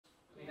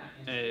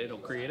It'll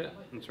create it.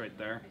 It's right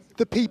there.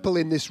 The people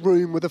in this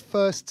room were the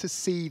first to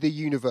see the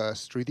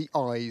universe through the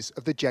eyes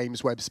of the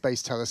James Webb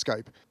Space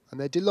Telescope, and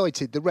they're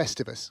delighted the rest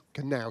of us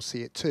can now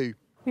see it too.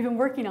 We've been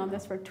working on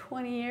this for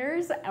 20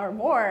 years or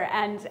more,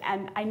 and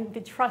I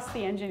trust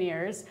the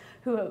engineers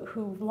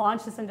who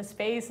launched this into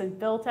space and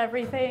built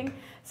everything.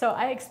 So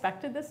I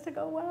expected this to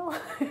go well,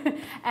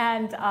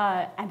 and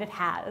it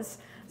has.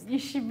 You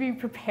should be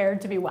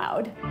prepared to be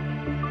wowed.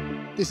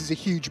 This is a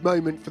huge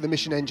moment for the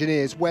mission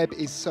engineers. Webb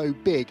is so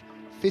big,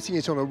 fitting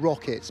it on a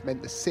rocket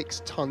meant the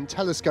 6-ton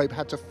telescope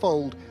had to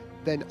fold,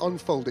 then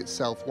unfold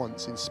itself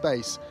once in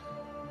space.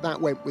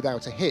 That went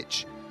without a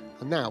hitch,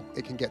 and now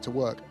it can get to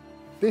work.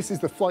 This is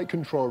the flight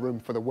control room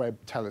for the Webb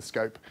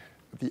telescope,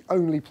 the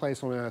only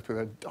place on Earth with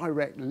a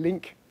direct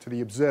link to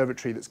the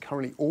observatory that's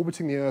currently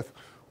orbiting the Earth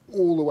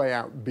all the way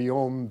out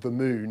beyond the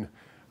moon.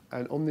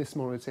 And on this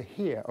monitor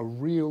here, a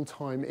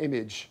real-time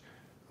image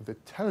of the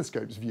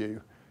telescope's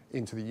view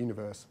into the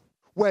universe.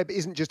 Webb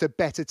isn't just a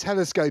better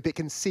telescope, it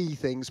can see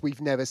things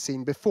we've never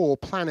seen before,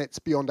 planets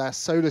beyond our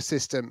solar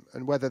system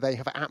and whether they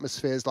have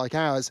atmospheres like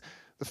ours,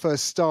 the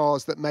first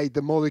stars that made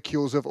the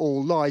molecules of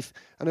all life,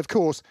 and of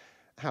course,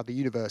 how the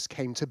universe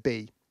came to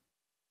be.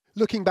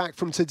 Looking back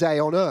from today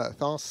on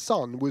Earth, our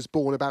sun was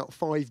born about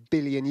 5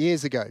 billion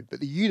years ago, but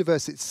the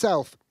universe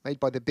itself, made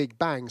by the Big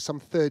Bang some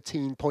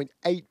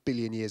 13.8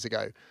 billion years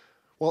ago.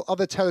 While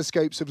other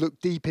telescopes have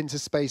looked deep into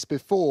space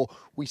before,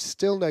 we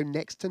still know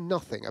next to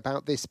nothing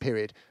about this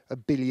period, a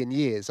billion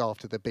years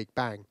after the Big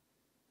Bang.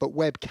 But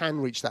Webb can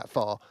reach that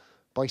far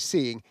by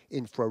seeing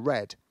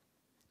infrared.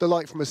 The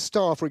light from a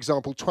star, for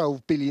example,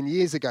 12 billion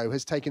years ago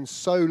has taken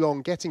so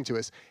long getting to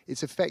us,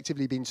 it's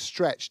effectively been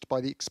stretched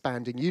by the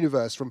expanding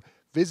universe from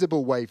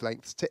visible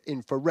wavelengths to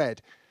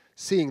infrared.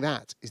 Seeing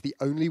that is the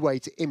only way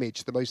to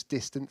image the most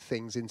distant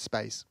things in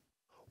space.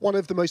 One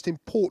of the most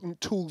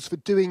important tools for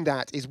doing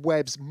that is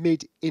Webb's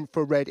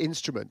mid-infrared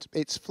instrument.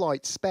 Its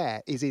flight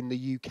spare is in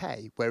the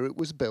UK, where it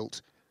was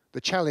built.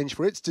 The challenge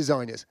for its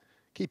designers,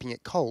 keeping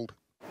it cold.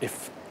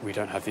 If we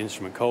don't have the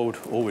instrument cold,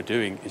 all we're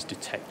doing is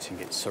detecting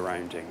its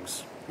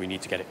surroundings. We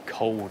need to get it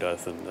colder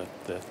than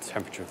the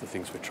temperature of the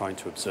things we're trying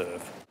to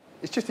observe.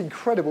 It's just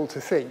incredible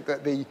to think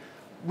that the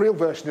real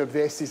version of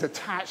this is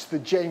attached to the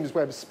James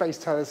Webb Space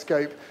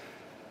Telescope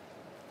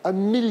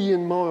 1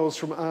 million miles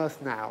from Earth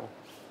now,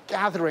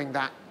 gathering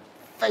that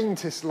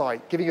faintest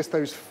light, giving us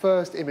those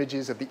first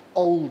images of the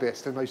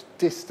oldest and most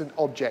distant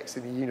objects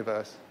in the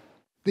universe.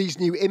 These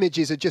new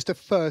images are just a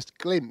first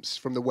glimpse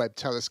from the Webb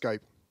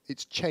telescope.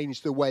 It's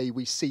changed the way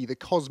we see the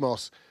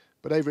cosmos,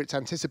 but over its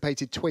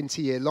anticipated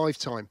 20-year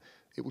lifetime,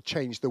 it will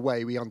change the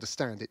way we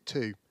understand it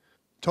too.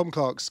 Tom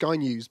Clark, Sky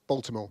News,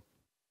 Baltimore.